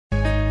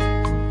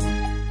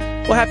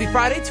Well, happy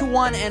Friday to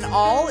one and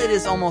all. It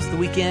is almost the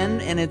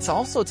weekend, and it's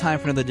also time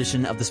for another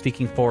edition of the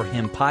Speaking for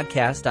Him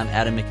podcast. I'm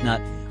Adam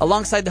McNutt,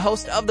 alongside the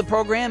host of the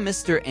program,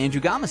 Mr. Andrew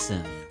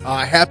Gomison.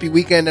 Happy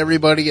weekend,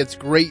 everybody. It's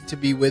great to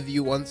be with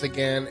you once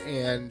again,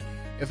 and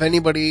if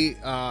anybody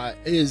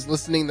is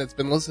listening that's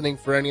been listening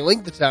for any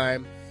length of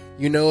time,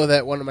 you know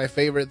that one of my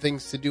favorite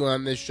things to do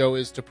on this show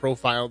is to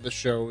profile the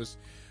shows,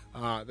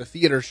 the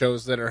theater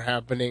shows that are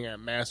happening at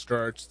Master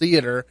Arts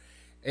Theater.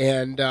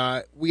 And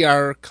we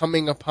are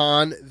coming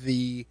upon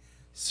the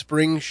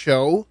spring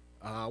show,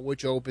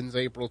 which opens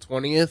April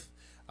 20th,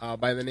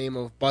 by the name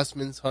of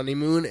Busman's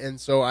Honeymoon. And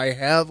so I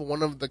have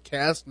one of the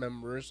cast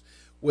members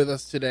with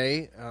us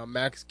today,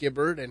 Max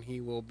Gibbard, and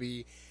he will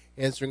be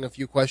answering a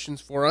few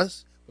questions for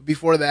us. But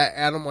before that,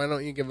 Adam, why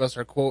don't you give us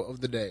our quote of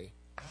the day?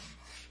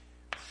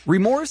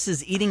 Remorse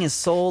is eating his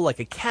soul like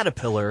a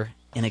caterpillar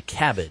in a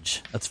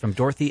cabbage. That's from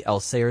Dorothy L.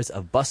 Sayers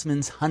of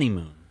Busman's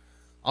Honeymoon.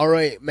 All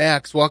right,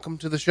 Max, welcome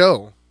to the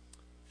show.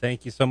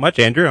 Thank you so much,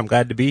 Andrew. I'm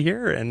glad to be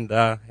here and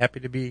happy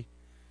to be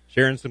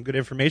sharing some good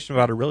information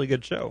about a really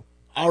good show.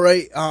 All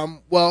right.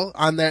 Well,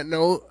 on that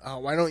note,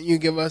 why don't you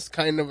give us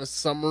kind of a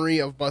summary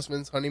of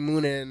Busman's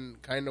Honeymoon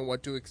and kind of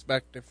what to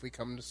expect if we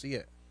come to see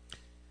it?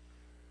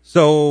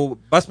 So,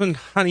 Busman's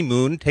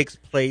Honeymoon takes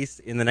place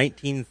in the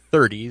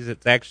 1930s.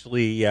 It's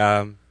actually,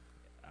 I'm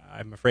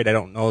afraid I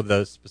don't know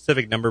the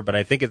specific number, but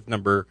I think it's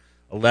number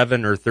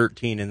 11 or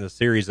 13 in the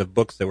series of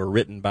books that were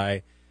written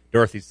by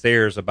Dorothy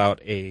Sayers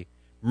about a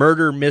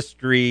murder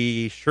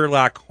mystery,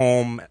 Sherlock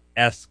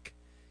Holmes-esque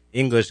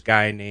English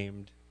guy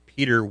named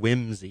Peter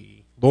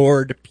Wimsey,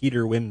 Lord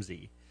Peter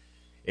Wimsey.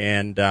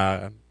 And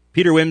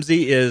Peter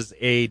Wimsey is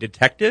a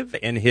detective,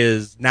 and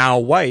his now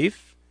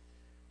wife,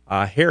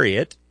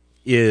 Harriet,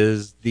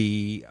 is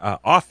the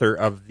author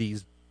of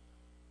these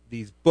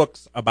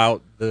books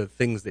about the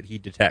things that he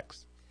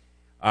detects.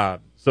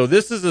 So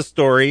this is a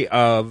story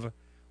of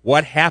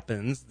what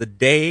happens the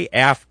day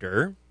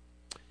after,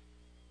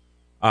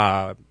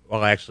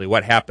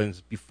 what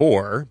happens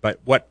before, but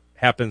what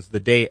happens the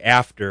day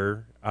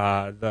after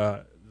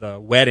the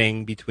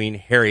wedding between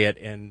Harriet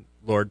and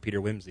Lord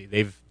Peter Wimsey.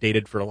 They've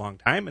dated for a long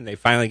time, and they've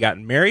finally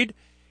gotten married,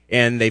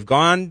 and they've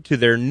gone to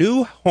their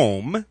new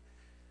home,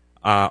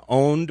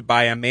 owned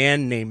by a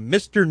man named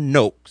Mr.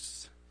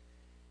 Noakes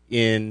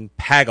in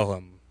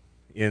Pagalham,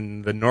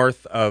 in the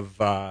north of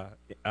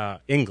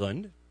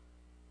England.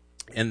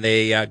 And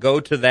they go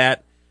to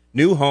that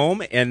new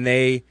home, and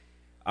they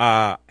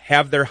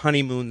have their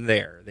honeymoon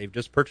there. They've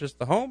just purchased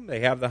the home. They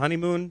have the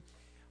honeymoon.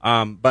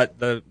 But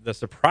the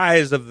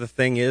surprise of the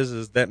thing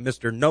is that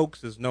Mr.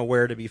 Noakes is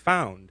nowhere to be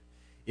found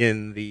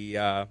in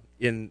the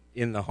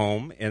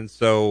home. And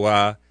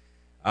so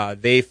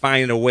they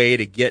find a way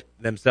to get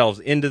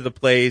themselves into the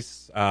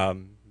place.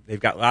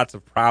 They've got lots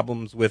of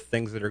problems with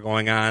things that are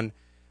going on.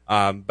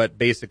 But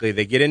basically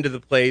they get into the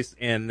place,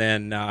 and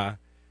then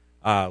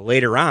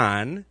later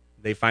on,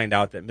 they find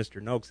out that Mr.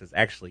 Noakes is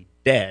actually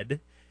dead,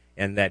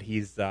 and that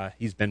he's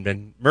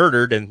been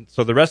murdered. And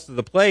so the rest of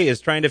the play is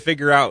trying to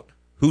figure out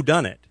who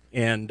done it,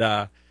 and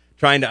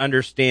trying to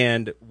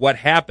understand what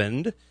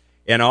happened,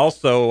 and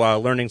also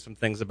learning some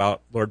things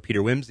about Lord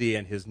Peter Wimsey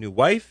and his new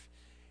wife,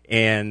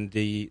 and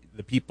the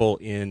people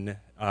in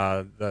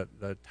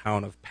the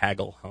town of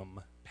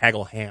Pagalham.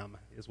 Pagalham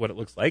is what it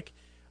looks like.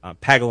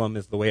 Pagalham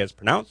is the way it's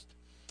pronounced.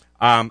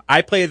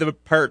 I play the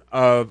part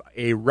of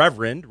a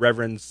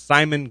Reverend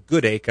Simon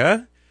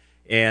Goodacre,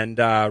 and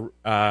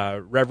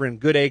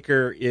Reverend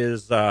Goodacre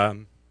is,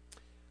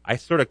 I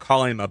sort of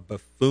call him a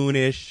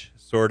buffoonish,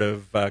 sort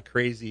of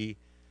crazy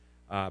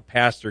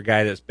pastor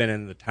guy that's been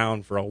in the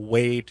town for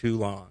way too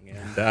long,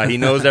 and he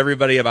knows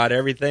everybody about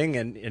everything,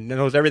 and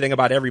knows everything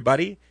about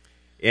everybody,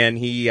 and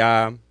he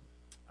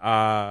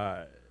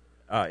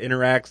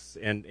interacts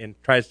and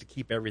tries to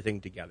keep everything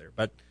together.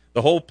 But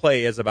the whole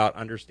play is about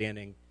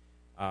understanding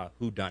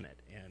who done it,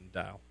 and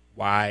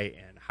why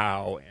and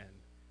how and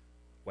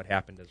what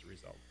happened as a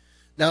result.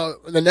 Now,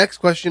 the next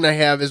question I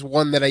have is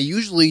one that I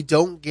usually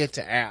don't get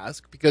to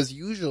ask, because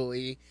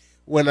usually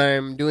when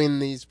I'm doing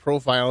these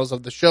profiles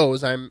of the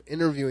shows, I'm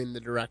interviewing the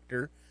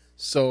director.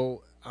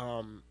 So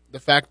the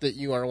fact that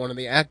you are one of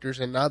the actors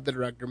and not the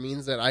director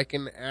means that I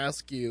can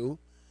ask you,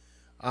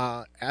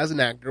 as an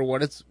actor,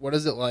 what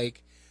is it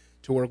like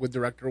to work with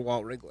director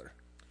Walt Rigler?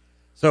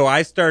 So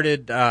I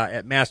started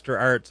at Master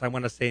Arts, I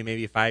want to say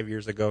maybe 6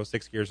 years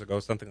ago,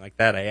 something like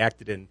that. I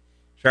acted in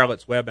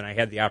Charlotte's Web, and I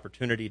had the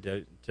opportunity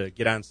to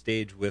get on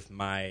stage with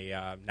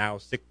my now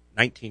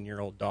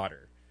 19-year-old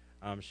daughter.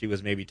 She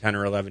was maybe 10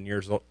 or 11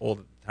 years old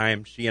at the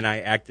time. She and I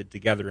acted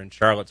together in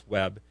Charlotte's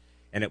Web,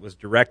 and it was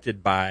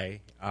directed by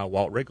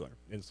Walt Rigler.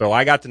 And so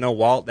I got to know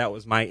Walt. That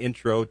was my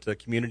intro to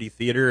community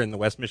theater in the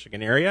West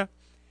Michigan area.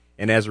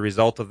 And as a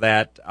result of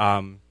that,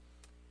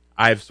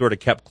 I've sort of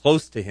kept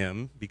close to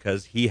him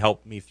because he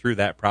helped me through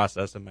that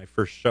process in my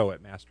first show at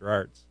Master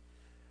Arts.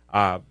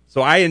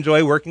 So I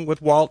enjoy working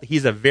with Walt.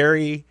 He's a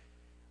very,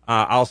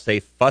 I'll say,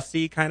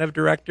 fussy kind of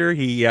director.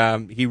 He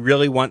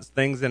really wants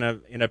things in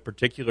a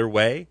particular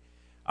way,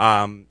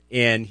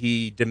 and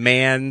he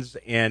demands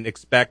and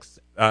expects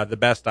the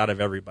best out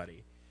of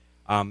everybody.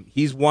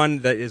 He's one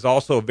that is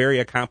also very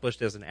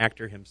accomplished as an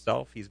actor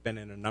himself. He's been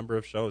in a number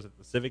of shows at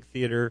the Civic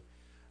Theater,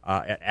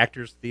 at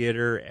Actors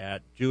Theater,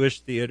 at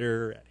Jewish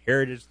Theater, at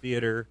Heritage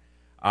Theater.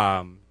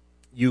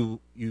 You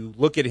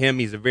look at him,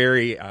 he's a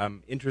very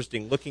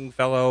interesting-looking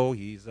fellow.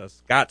 He's a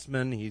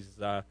Scotsman. He's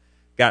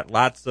got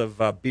lots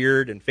of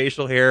beard and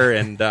facial hair,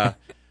 and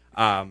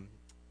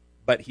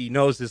but he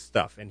knows his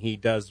stuff, and he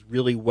does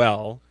really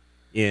well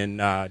in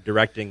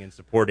directing and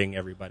supporting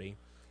everybody.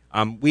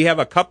 We have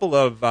a couple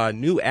of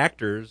new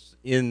actors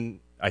in,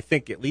 I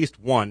think at least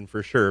one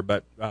for sure,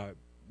 but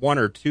one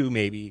or two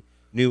maybe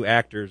new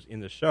actors in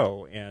the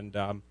show,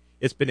 and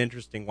it's been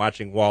interesting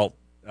watching Walt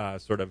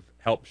sort of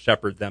help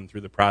shepherd them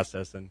through the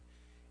process, and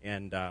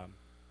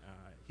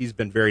he's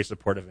been very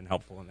supportive and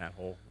helpful in that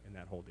whole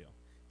deal.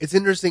 It's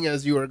interesting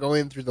as you are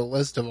going through the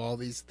list of all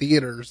these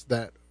theaters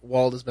that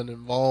Walt has been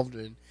involved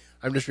in.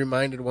 I'm just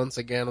reminded once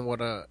again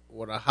what a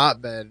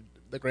hotbed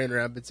the Grand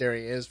Rapids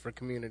area is for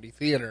community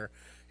theater.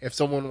 If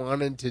someone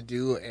wanted to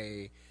do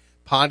a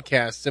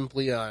podcast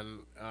simply on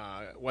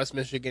West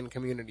Michigan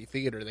community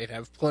theater, they'd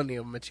have plenty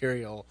of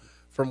material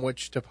from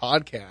which to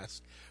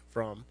podcast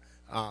from.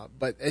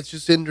 But it's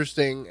just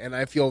interesting, and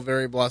I feel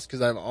very blessed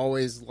because I've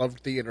always loved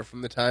theater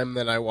from the time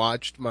that I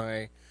watched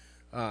my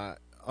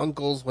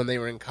uncles when they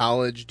were in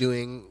college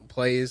doing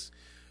plays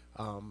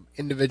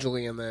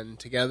individually and then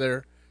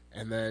together,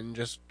 and then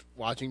just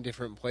watching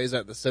different plays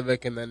at the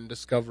Civic, and then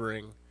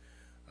discovering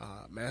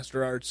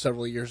Master Arts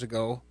several years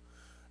ago.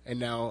 And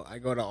now I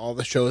go to all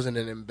the shows and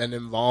have been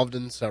involved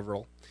in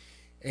several.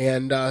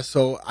 And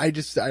so I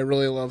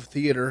really love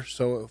theater.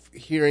 So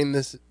hearing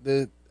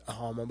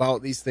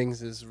about these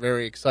things is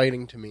very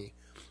exciting to me.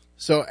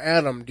 So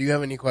Adam, do you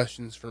have any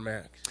questions for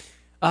Max?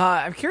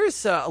 I'm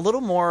curious a little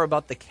more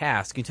about the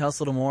cast. Can you tell us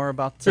a little more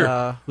about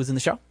who's in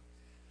the show?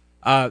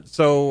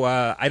 So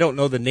I don't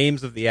know the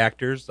names of the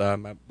actors.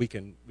 We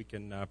can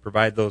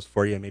provide those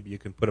for you. Maybe you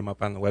can put them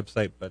up on the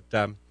website. But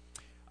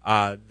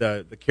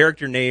the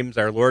character names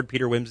are Lord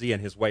Peter Wimsey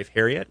and his wife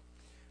Harriet.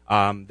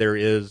 There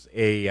is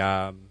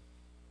a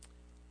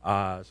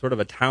sort of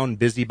a town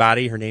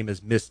busybody. Her name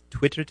is Miss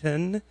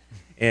Twitterton,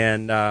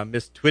 and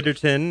Miss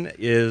Twitterton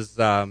is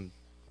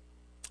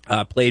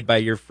played by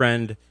your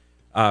friend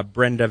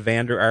Brenda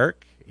Vander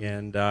Ark,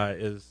 and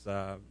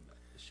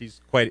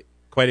she's quite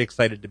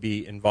excited to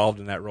be involved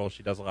in that role.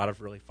 She does a lot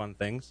of really fun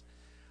things.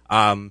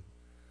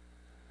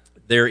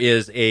 There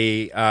is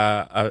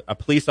a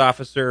police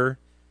officer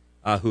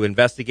who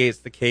investigates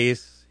the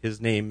case.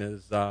 His name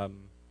is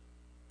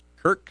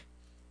Kirk.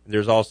 And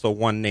there's also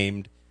one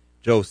named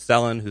Joe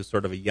Sellen, who's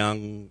sort of a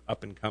young,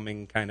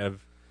 up-and-coming kind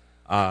of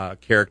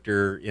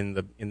character in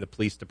the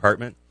police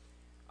department.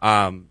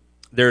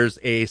 There's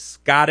a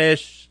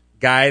Scottish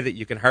guy that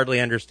you can hardly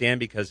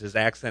understand because his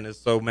accent is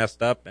so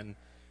messed up, and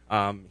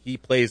he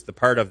plays the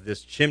part of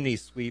this chimney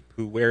sweep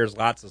who wears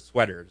lots of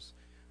sweaters.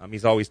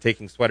 He's always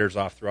taking sweaters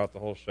off throughout the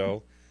whole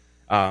show,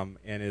 and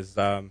is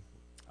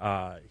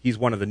he's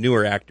one of the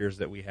newer actors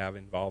that we have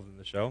involved in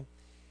the show.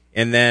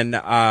 And then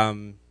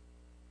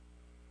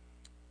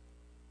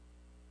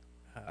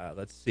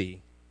let's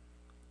see.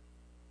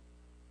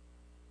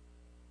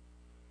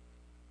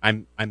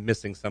 I'm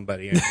missing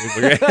somebody.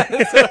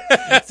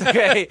 It's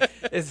okay.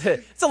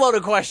 It's a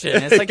loaded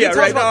question. It's like you tell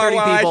us about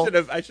 30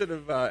 people. I should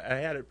have I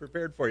had it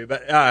prepared for you,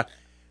 but yeah,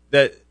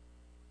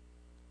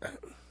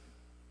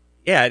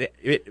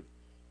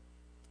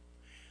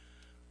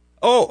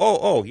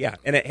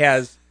 and it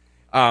has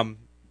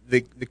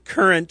the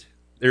current.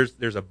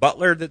 There's a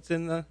butler that's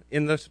in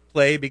the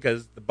play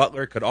because the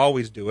butler could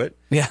always do it.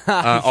 Yeah.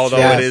 Although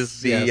yes, it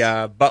is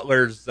the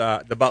butler's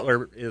the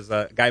butler is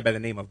a guy by the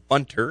name of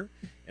Bunter,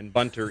 and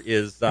Bunter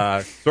is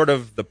sort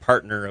of the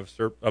partner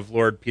of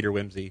Lord Peter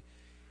Wimsey.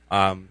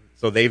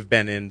 So they've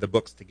been in the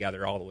books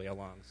together all the way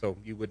along. So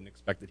you wouldn't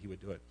expect that he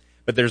would do it.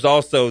 But there's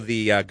also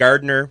the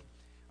gardener.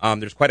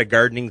 There's quite a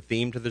gardening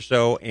theme to the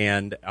show,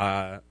 and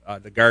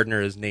the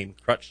gardener is named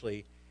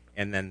Crutchley.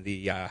 And then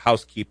the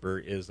housekeeper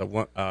is a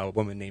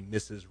woman named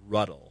Mrs.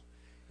 Ruddle,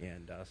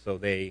 and so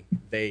they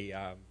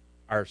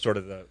are sort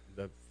of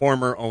the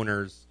former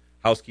owner's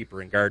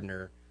housekeeper and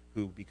gardener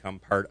who become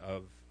part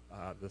of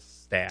the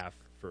staff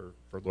for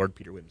Lord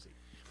Peter Wimsey.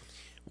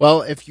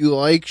 Well, if you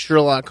like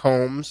Sherlock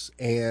Holmes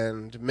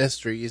and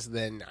mysteries,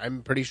 then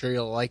I'm pretty sure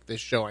you'll like this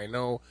show. I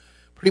know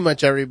pretty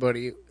much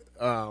everybody,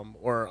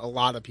 or a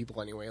lot of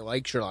people anyway,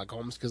 like Sherlock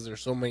Holmes because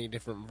there's so many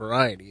different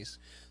varieties.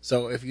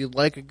 So if you'd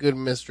like a good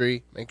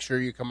mystery, make sure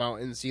you come out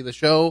and see the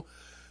show,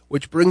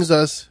 which brings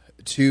us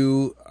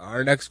to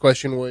our next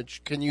question,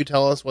 which, can you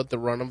tell us what the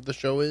run of the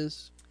show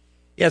is?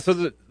 Yeah, so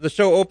the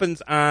show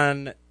opens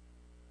on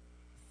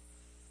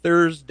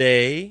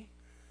Thursday,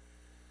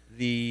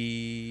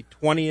 the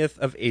 20th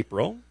of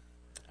April,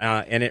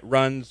 and it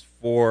runs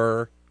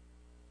for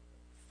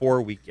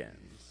 4 weekends.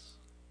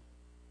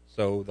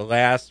 So the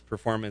last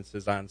performance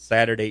is on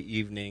Saturday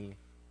evening,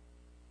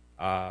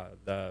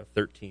 the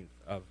 13th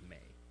of May.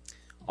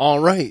 All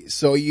right,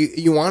 so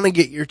you want to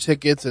get your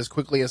tickets as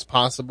quickly as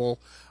possible.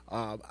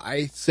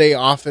 I say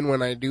often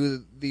when I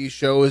do these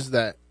shows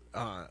that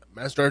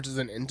Master Arts is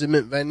an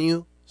intimate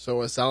venue,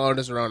 so a sellout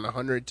is around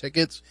 100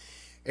 tickets.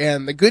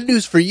 And the good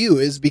news for you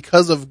is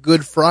because of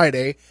Good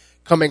Friday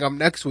coming up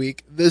next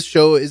week, this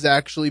show is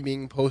actually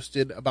being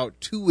posted about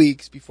 2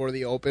 weeks before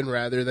the open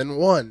rather than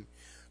one,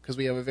 because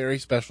we have a very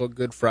special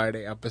Good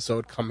Friday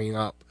episode coming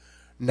up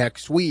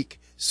next week.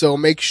 So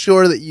make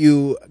sure that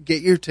you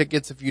get your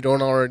tickets if you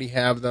don't already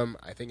have them.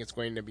 I think it's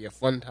going to be a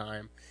fun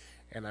time.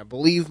 And I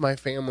believe my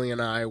family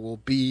and I will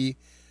be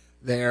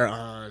there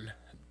on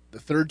the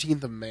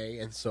 13th of May.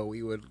 And so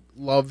we would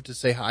love to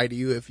say hi to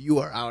you if you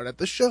are out at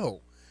the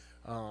show.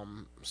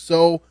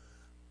 So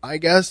I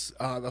guess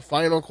the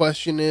final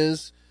question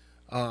is,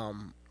 I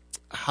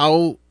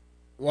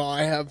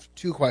have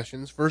two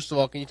questions. First of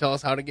all, can you tell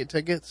us how to get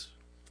tickets?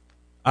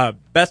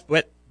 Best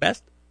bet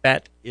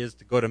is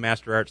to go to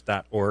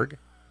masterarts.org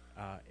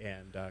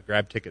and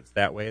grab tickets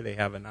that way. They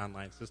have an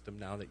online system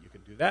now that you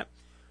can do that.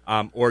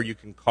 Or you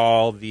can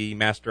call the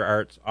Master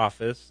Arts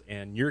office,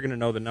 and you're going to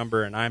know the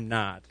number, and I'm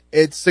not.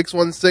 It's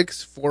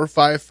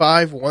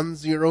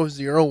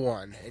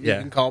 616-455-1001, and you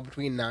can call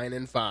between 9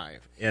 and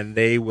 5. And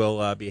they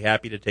will be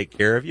happy to take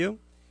care of you.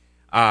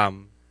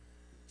 And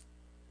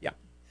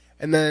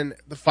then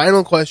the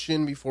final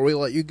question before we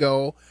let you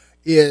go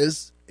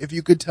is, if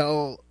you could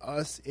tell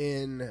us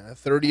in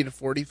 30 to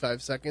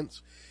 45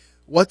 seconds,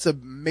 what's a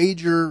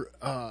major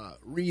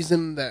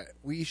reason that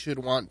we should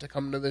want to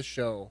come to this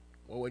show?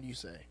 What would you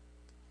say?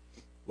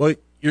 Well,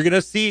 you're going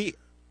to see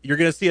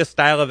a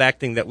style of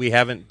acting that we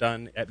haven't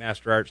done at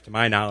Master Arts, to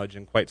my knowledge,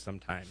 in quite some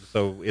time.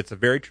 So it's a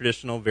very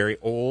traditional, very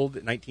old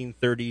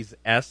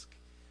 1930s-esque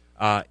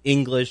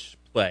English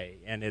play,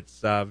 and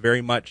it's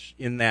very much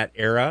in that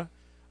era.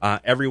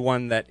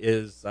 Everyone that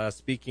is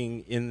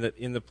speaking in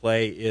the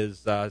play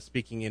is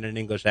speaking in an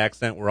English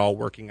accent. We're all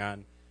working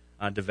on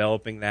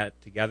developing that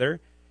together,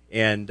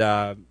 and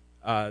the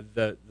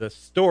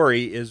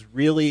story is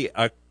really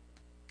a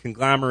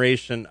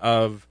conglomeration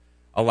of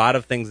a lot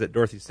of things that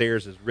Dorothy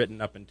Sayers has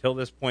written up until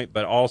this point,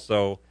 but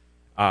also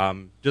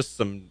just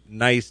some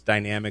nice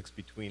dynamics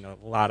between a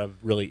lot of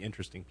really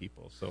interesting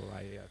people. So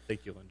I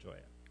think you'll enjoy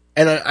it.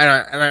 And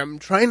I'm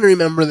trying to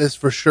remember this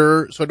for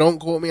sure, so don't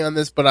quote me on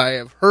this, but I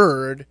have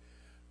heard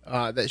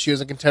that she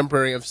was a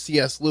contemporary of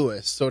C.S.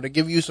 Lewis. So to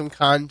give you some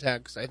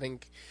context, I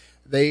think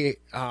they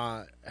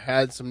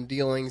had some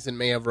dealings and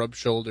may have rubbed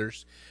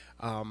shoulders.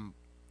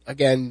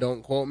 Again,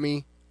 don't quote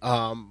me.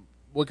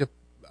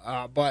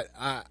 But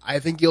I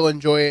think you'll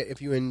enjoy it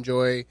if you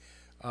enjoy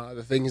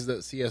the things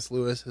that C.S.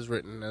 Lewis has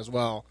written as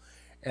well.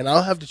 And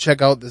I'll have to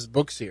check out this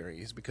book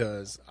series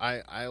because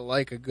I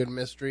like a good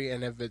mystery,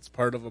 and if it's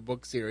part of a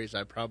book series,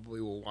 I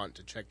probably will want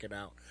to check it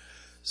out.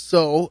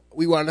 So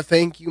we want to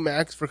thank you,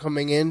 Max, for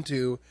coming in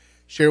to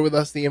share with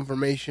us the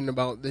information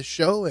about this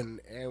show, and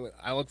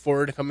I look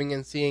forward to coming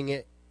and seeing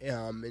it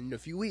in a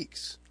few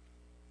weeks.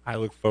 I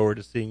look forward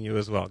to seeing you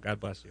as well. God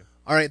bless you.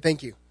 All right,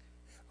 thank you.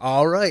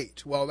 All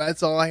right, well,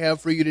 that's all I have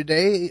for you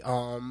today.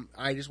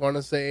 I just want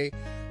to say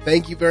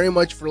thank you very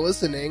much for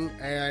listening,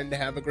 and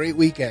have a great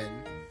weekend,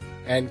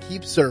 and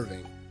keep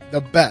serving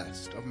the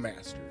best of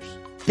masters.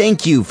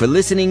 Thank you for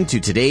listening to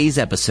today's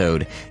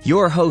episode.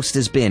 Your host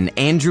has been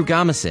Andrew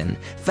Gomison,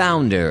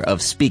 founder of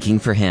Speaking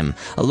for Him,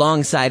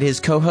 alongside his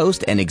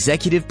co-host and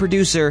executive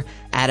producer,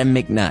 Adam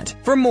McNutt.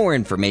 For more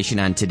information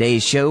on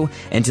today's show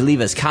and to leave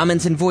us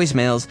comments and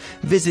voicemails,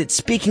 visit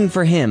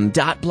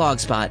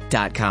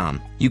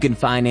speakingforhim.blogspot.com. You can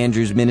find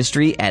Andrew's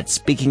ministry at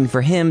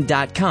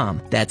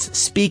speakingforhim.com. That's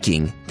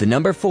speaking,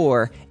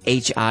 4,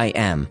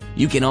 HIM.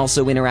 You can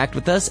also interact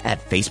with us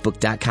at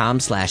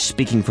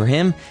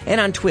facebook.com/speakingforhim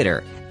and on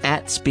Twitter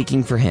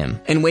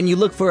 @SpeakingForHim. And when you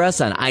look for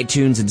us on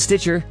iTunes and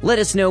Stitcher, let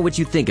us know what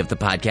you think of the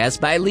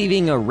podcast by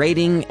leaving a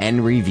rating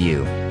and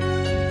review.